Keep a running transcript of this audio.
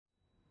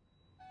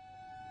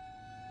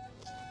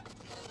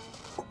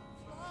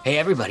Hey,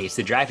 everybody, it's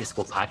the Drive to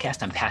School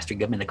podcast. I'm Pastor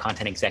Goodman, the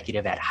content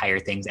executive at Higher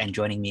Things. And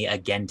joining me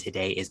again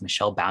today is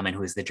Michelle Bauman,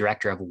 who is the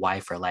director of Y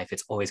for Life.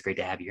 It's always great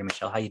to have you here,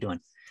 Michelle. How you doing?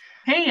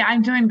 Hey,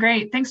 I'm doing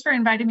great. Thanks for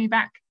inviting me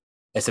back.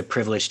 It's a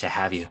privilege to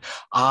have you.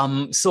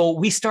 So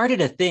we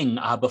started a thing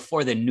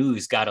before the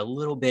news got a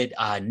little bit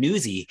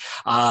newsy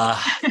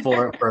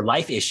for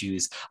life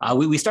issues.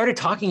 We started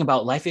talking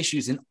about life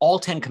issues in all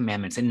 10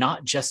 commandments and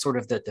not just sort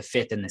of the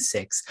fifth and the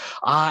sixth.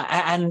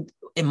 And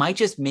it might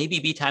just maybe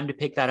be time to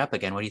pick that up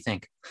again. What do you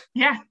think?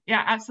 Yeah,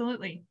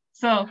 absolutely.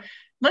 So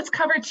let's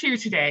cover two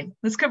today.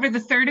 Let's cover the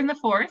third and the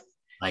fourth.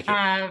 Like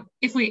it.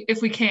 If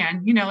we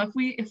can,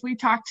 if we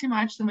talk too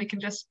much, then we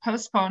can just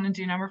postpone and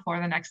do number four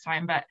the next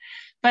time. But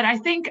I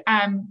think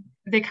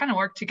they kind of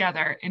work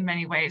together in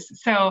many ways.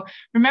 So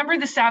remember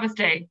the Sabbath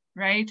day,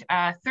 right?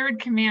 Third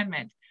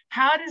commandment.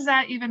 How does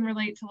that even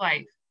relate to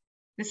life?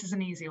 This is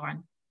an easy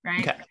one,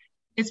 right? Okay.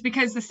 It's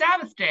because the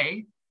Sabbath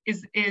day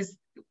is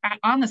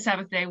on the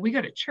Sabbath day, we go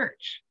to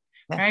church,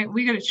 right?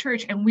 We go to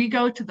church and we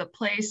go to the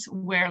place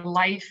where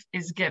life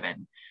is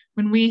given.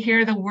 When we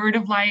hear the word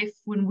of life,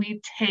 when we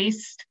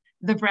taste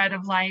the bread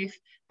of life,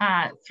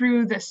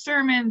 through the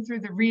sermon, through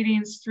the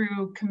readings,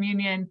 through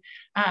communion,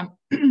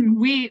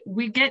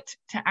 we get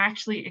to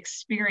actually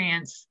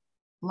experience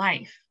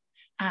life.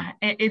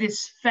 It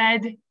is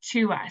fed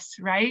to us,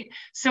 right?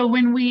 So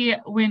when we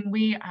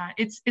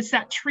it's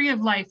that tree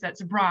of life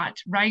that's brought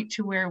right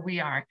to where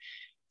we are.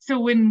 So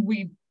when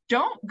we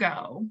don't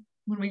go,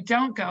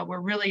 we're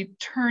really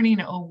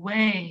turning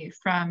away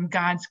from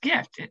God's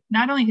gift,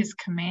 not only his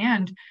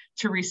command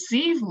to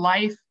receive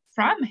life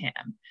from him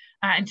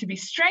and to be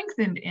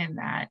strengthened in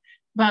that,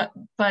 but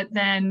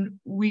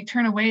then we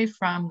turn away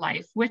from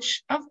life,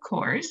 which of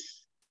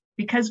course,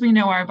 because we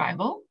know our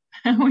Bible,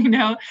 we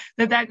know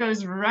that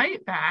goes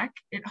right back,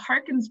 it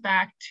harkens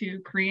back to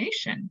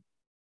creation.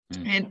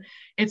 And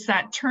it's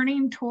that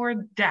turning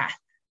toward death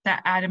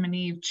that Adam and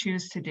Eve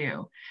choose to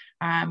do.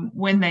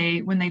 When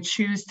they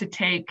choose to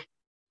take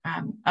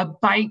a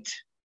bite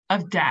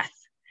of death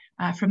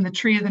from the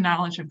tree of the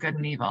knowledge of good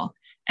and evil.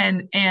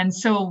 And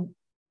so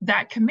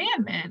that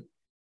commandment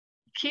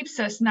keeps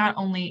us not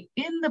only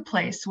in the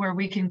place where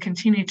we can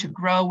continue to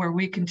grow, where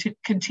we can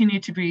continue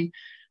to be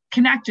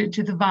connected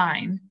to the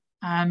vine,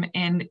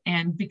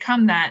 and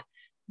become that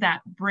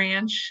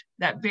branch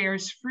that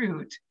bears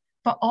fruit,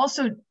 but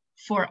also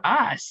for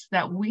us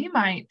that we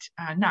might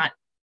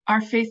our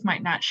faith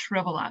might not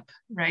shrivel up,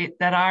 right?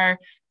 That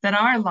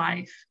our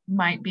life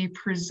might be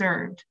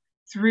preserved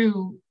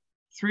through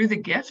the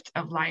gift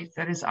of life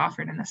that is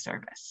offered in the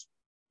service.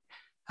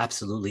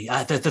 Absolutely.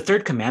 The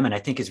third commandment, I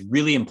think, is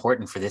really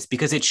important for this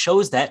because it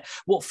shows that,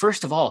 well,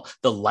 first of all,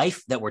 the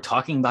life that we're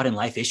talking about in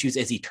life issues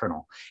is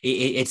eternal.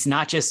 It's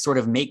not just sort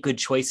of make good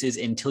choices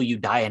until you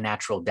die a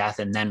natural death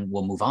and then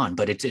we'll move on,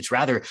 but it's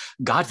rather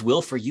God's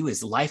will for you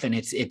is life. And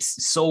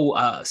it's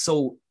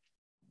so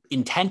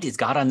intent is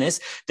God on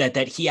this, that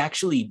he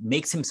actually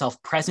makes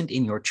himself present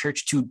in your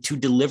church to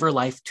deliver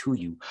life to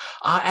you.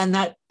 And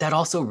that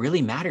also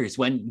really matters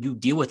when you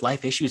deal with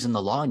life issues in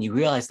the law and you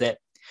realize that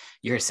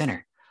you're a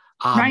sinner.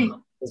 Right.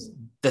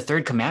 The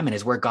third commandment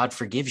is where God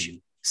forgives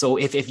you. So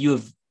if you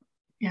have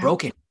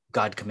broken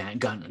God's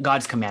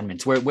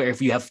commandments, where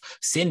if you have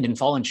sinned and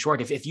fallen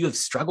short, if you have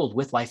struggled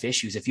with life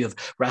issues, if you have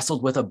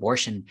wrestled with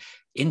abortion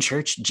in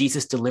church,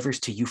 Jesus delivers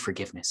to you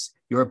forgiveness.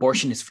 Your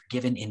abortion is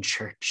forgiven in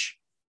church.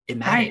 It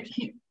matters.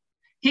 Right.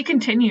 He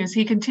continues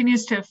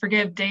to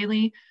forgive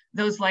daily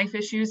those life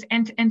issues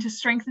and to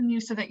strengthen you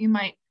so that you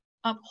might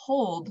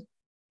uphold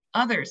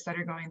others that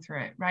are going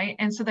through it, right?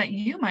 And so that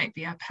you might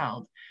be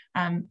upheld.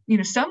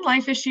 Some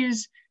life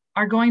issues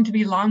are going to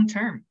be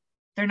long-term.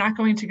 They're not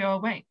going to go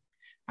away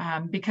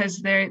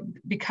because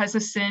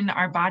of sin,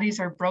 our bodies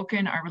are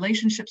broken, our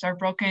relationships are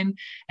broken.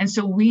 And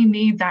so we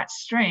need that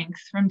strength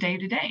from day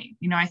to day.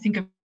 I think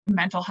of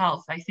mental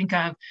health. I think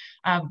of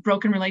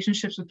broken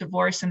relationships with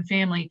divorce and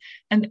family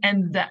and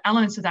the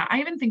elements of that. I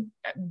even think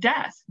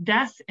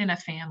death in a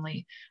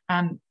family,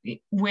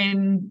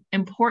 when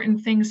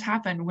important things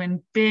happen,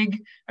 when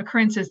big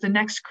occurrences, the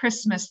next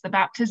Christmas, the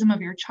baptism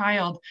of your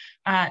child,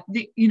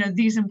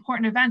 these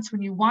important events,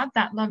 when you want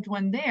that loved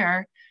one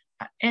there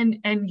and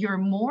you're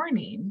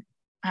mourning,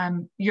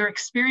 you're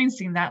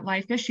experiencing that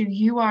life issue,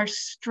 you are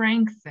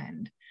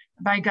strengthened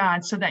by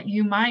God so that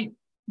you might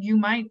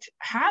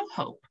have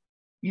hope.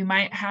 You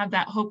might have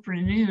that hope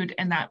renewed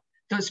and that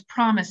those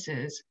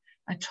promises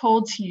are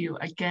told to you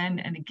again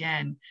and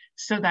again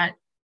so that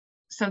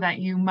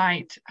you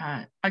might,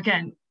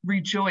 again,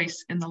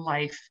 rejoice in the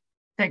life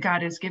that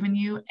God has given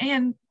you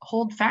and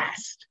hold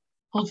fast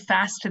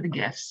to the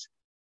gifts.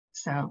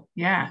 So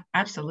yeah,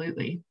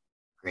 absolutely.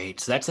 Great.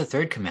 So that's the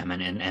third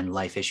commandment and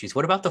life issues.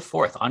 What about the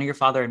fourth? Honor your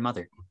father and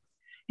mother.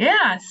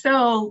 Yeah.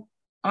 So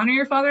honor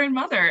your father and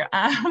mother.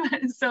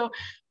 So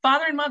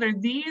father and mother,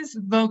 these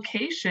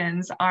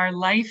vocations are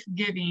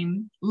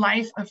life-giving,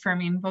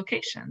 life-affirming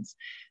vocations.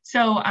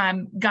 So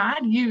God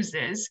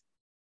uses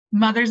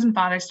mothers and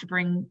fathers to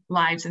bring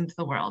lives into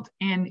the world.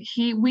 And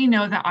we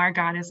know that our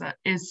God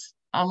is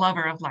a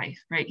lover of life,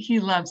 right? He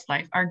loves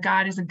life. Our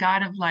God is a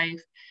God of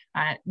life,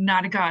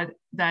 not a God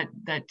that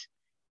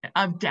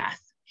of death.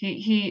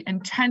 He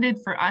intended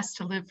for us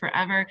to live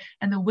forever.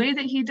 And the way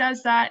that he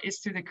does that is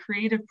through the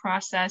creative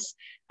process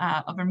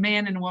of a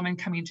man and a woman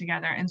coming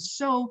together. And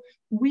so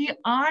we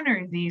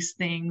honor these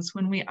things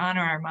when we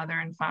honor our mother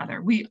and father.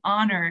 We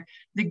honor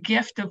the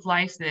gift of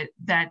life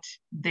that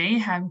they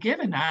have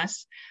given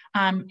us.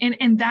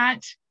 And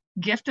that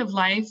gift of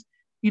life,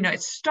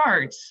 it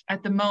starts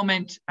at the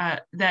moment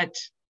that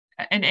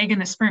an egg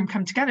and a sperm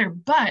come together.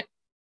 But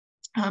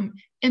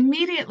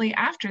immediately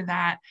after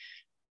that,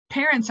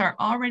 parents are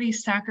already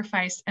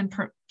sacrificing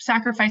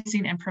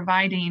and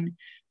providing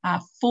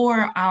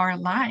for our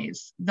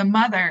lives. The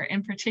mother,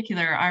 in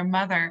particular, our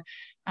mother,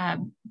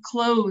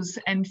 clothes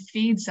and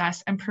feeds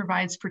us and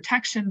provides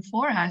protection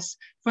for us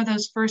for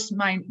those first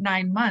 9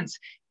 months,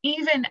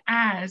 even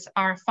as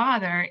our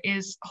father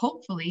is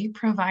hopefully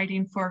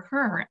providing for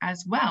her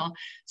as well.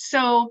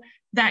 So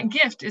that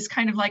gift is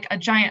kind of like a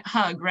giant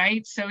hug,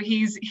 right? So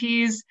he's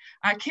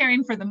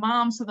caring for the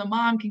mom, so the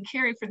mom can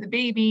care for the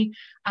baby,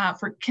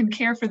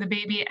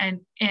 and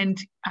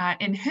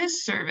in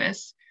his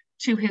service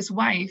to his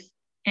wife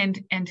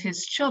and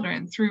his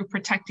children, through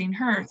protecting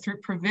her,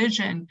 through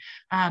provision,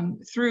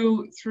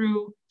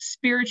 through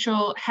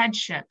spiritual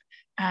headship.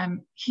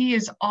 He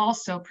is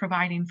also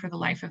providing for the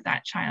life of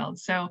that child.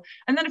 So,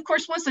 and then of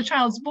course, once the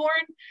child's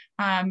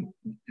born,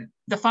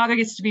 the father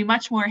gets to be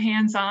much more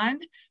hands-on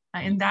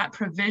in that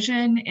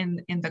provision,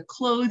 in the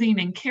clothing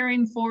and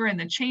caring for, and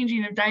the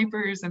changing of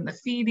diapers and the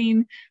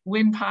feeding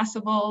when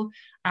possible.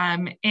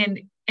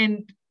 And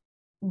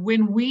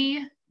when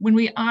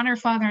we honor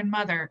father and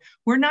mother,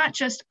 we're not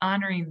just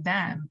honoring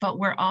them, but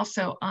we're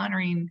also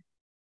honoring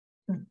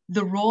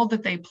the role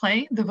that they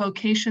play, the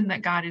vocation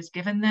that God has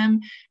given them,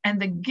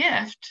 and the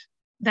gift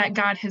that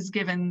God has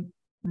given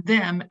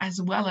them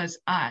as well as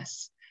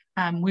us.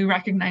 We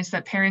recognize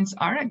that parents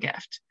are a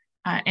gift,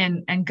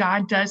 and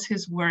God does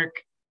his work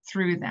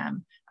through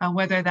them,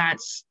 whether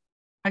that's,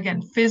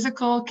 again,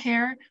 physical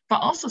care, but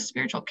also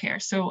spiritual care.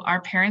 So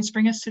our parents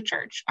bring us to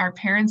church. Our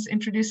parents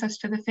introduce us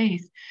to the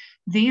faith.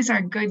 These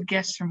are good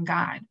gifts from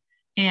God,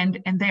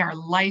 and they are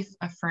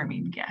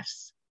life-affirming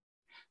gifts.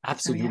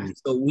 Absolutely.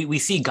 So we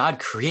see God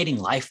creating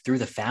life through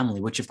the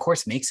family, which of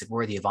course makes it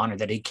worthy of honor,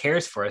 that he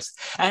cares for us.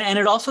 And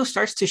it also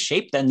starts to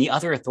shape then the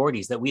other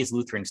authorities that we as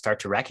Lutherans start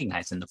to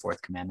recognize in the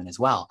fourth commandment as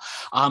well.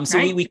 So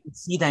right. we can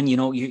see then,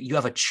 you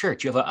have a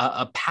church, you have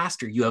a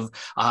pastor, you have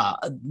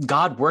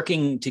God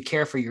working to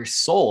care for your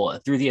soul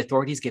through the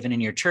authorities given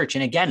in your church.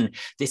 And again,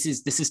 this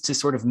is to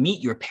sort of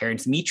meet your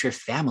parents, meet your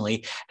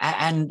family,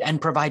 and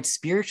provide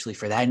spiritually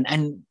for that.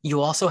 And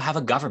you also have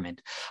a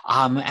government.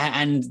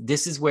 And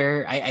this is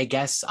where I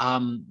guess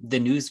the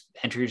news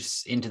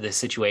enters into the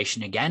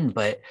situation again,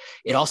 but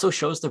it also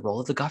shows the role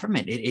of the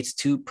government. It's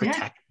to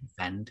protect and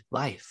defend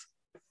life.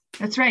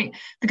 That's right.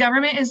 The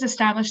government is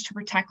established to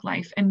protect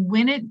life. And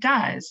when it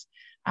does,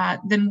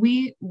 then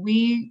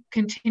we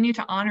continue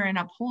to honor and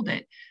uphold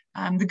it.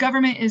 The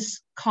government is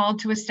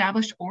called to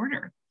establish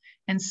order.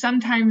 And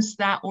sometimes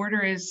that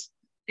order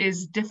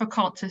is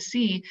difficult to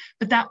see,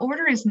 but that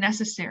order is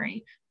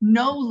necessary.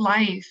 No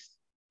life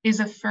is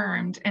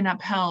affirmed and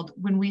upheld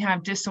when we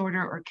have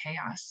disorder or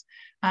chaos.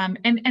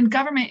 And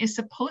government is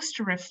supposed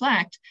to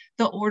reflect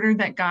the order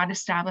that God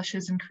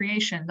establishes in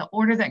creation, the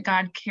order that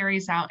God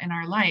carries out in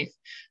our life,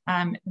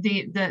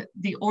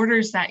 the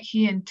orders that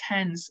he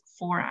intends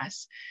for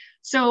us.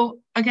 So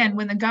again,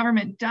 when the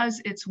government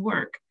does its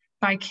work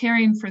by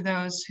caring for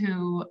those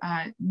who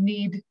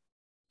need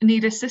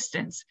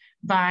assistance,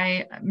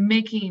 by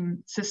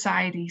making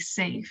society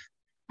safe,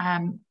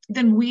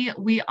 then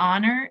we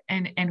honor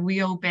and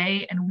we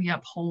obey and we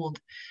uphold.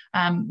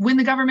 When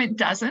the government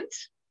doesn't,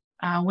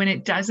 when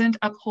it doesn't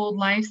uphold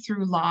life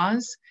through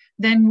laws,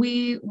 then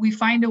we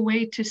find a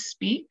way to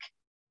speak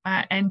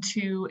and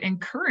to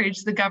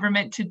encourage the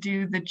government to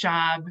do the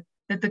job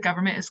that the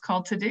government is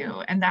called to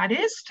do, and that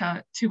is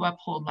to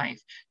uphold life,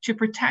 to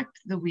protect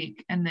the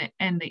weak and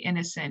the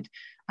innocent,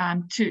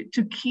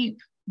 to keep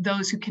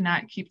those who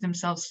cannot keep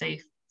themselves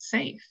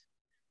safe.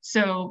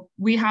 So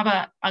we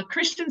have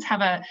Christians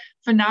have a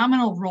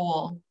phenomenal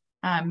role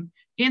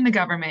in the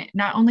government,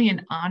 not only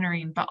in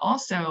honoring, but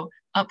also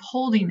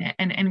upholding it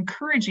and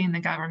encouraging the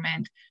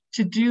government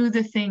to do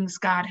the things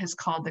God has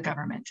called the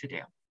government to do.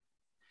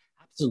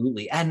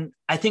 Absolutely. And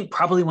I think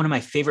probably one of my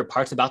favorite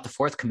parts about the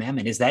fourth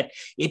commandment is that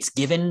it's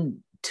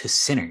given to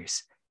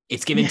sinners.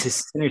 It's given to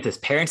sinners as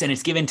parents, and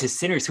it's given to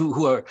sinners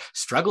who are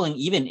struggling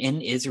even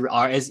in Israel,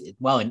 or as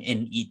well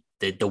in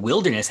the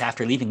wilderness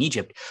after leaving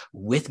Egypt,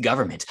 with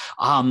government.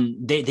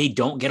 They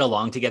don't get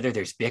along together.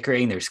 There's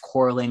bickering, there's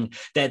quarreling.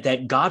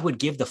 That God would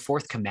give the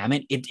fourth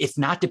commandment. It's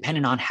not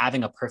dependent on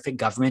having a perfect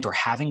government or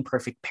having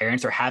perfect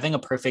parents or having a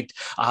perfect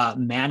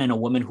man and a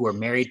woman who are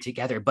married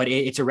together. But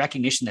it's a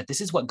recognition that this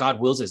is what God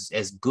wills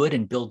as good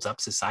and builds up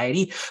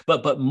society.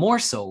 But more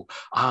so,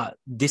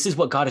 this is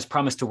what God has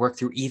promised to work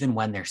through even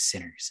when they're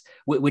sinners,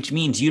 which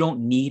means you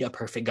don't need a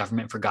perfect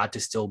government for God to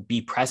still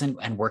be present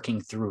and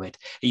working through it.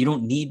 You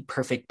don't need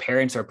perfect parents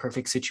parents or a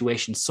perfect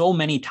situation, so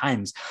many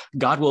times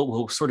God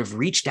will sort of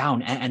reach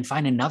down and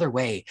find another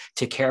way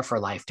to care for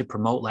life, to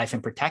promote life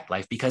and protect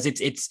life, because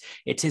it's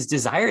his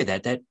desire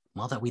that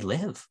we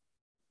live.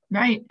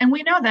 Right. And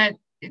we know that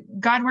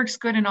God works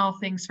good in all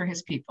things for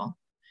his people.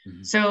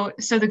 Mm-hmm.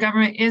 So the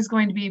government is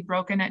going to be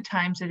broken at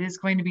times. It is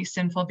going to be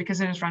sinful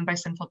because it is run by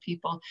sinful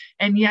people.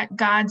 And yet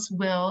God's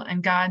will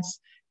and God's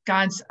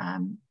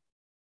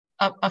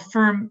a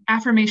firm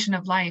affirmation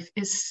of life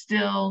is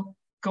still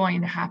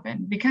going to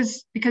happen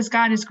because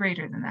God is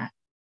greater than that.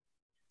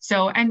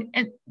 So, and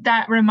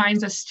that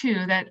reminds us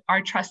too that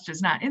our trust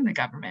is not in the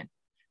government,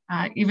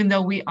 even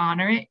though we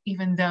honor it,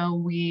 even though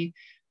we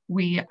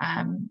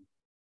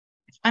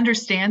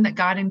understand that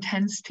God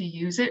intends to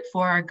use it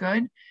for our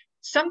good.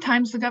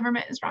 Sometimes the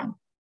government is wrong,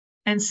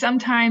 and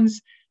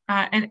sometimes,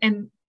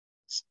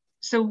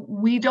 so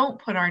we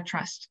don't put our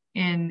trust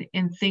in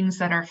things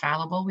that are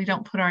fallible. We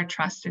don't put our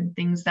trust in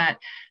things that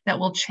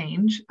will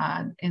change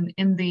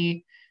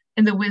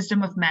in the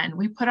wisdom of men.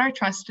 We put our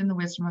trust in the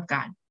wisdom of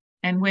God.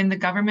 And when the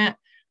government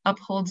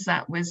upholds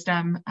that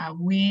wisdom,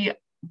 we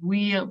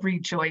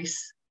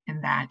rejoice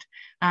in that.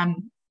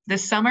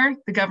 This summer,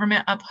 the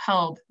government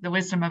upheld the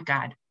wisdom of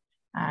God.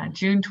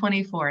 June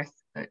 24th,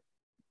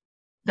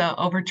 the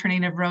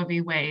overturning of Roe v.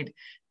 Wade,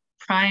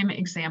 prime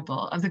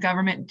example of the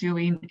government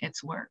doing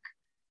its work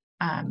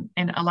and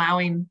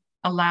allowing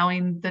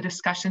the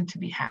discussion to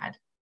be had.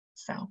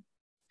 So.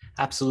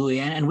 Absolutely.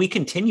 And we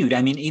continued.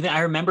 I mean, even I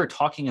remember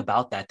talking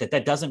about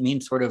that doesn't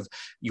mean sort of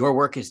your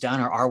work is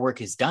done or our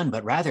work is done,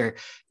 but rather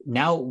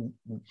now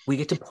we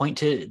get to point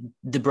to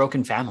the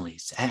broken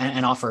families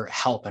and offer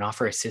help and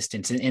offer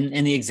assistance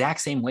in the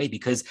exact same way,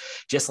 because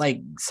just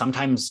like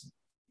sometimes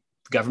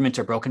governments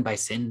are broken by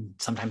sin,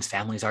 sometimes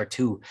families are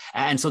too.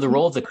 And so the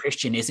role of the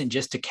Christian isn't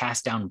just to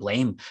cast down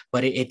blame,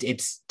 but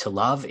it's to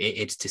love,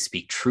 it's to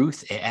speak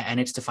truth, and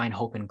it's to find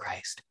hope in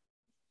Christ.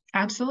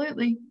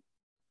 Absolutely.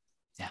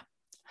 Yeah.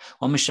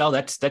 Well, Michelle,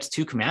 that's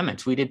 2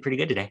 commandments. We did pretty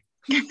good today.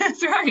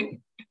 That's right.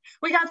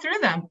 We got through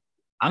them.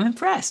 I'm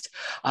impressed.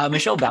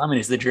 Michelle Bauman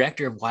is the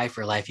director of Y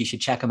for Life. You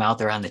should check them out.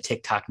 They're on the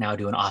TikTok now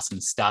doing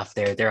awesome stuff.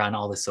 They're on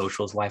all the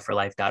socials,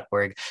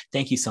 yforlife.org.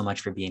 Thank you so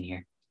much for being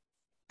here.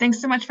 Thanks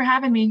so much for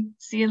having me.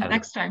 See you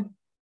next time.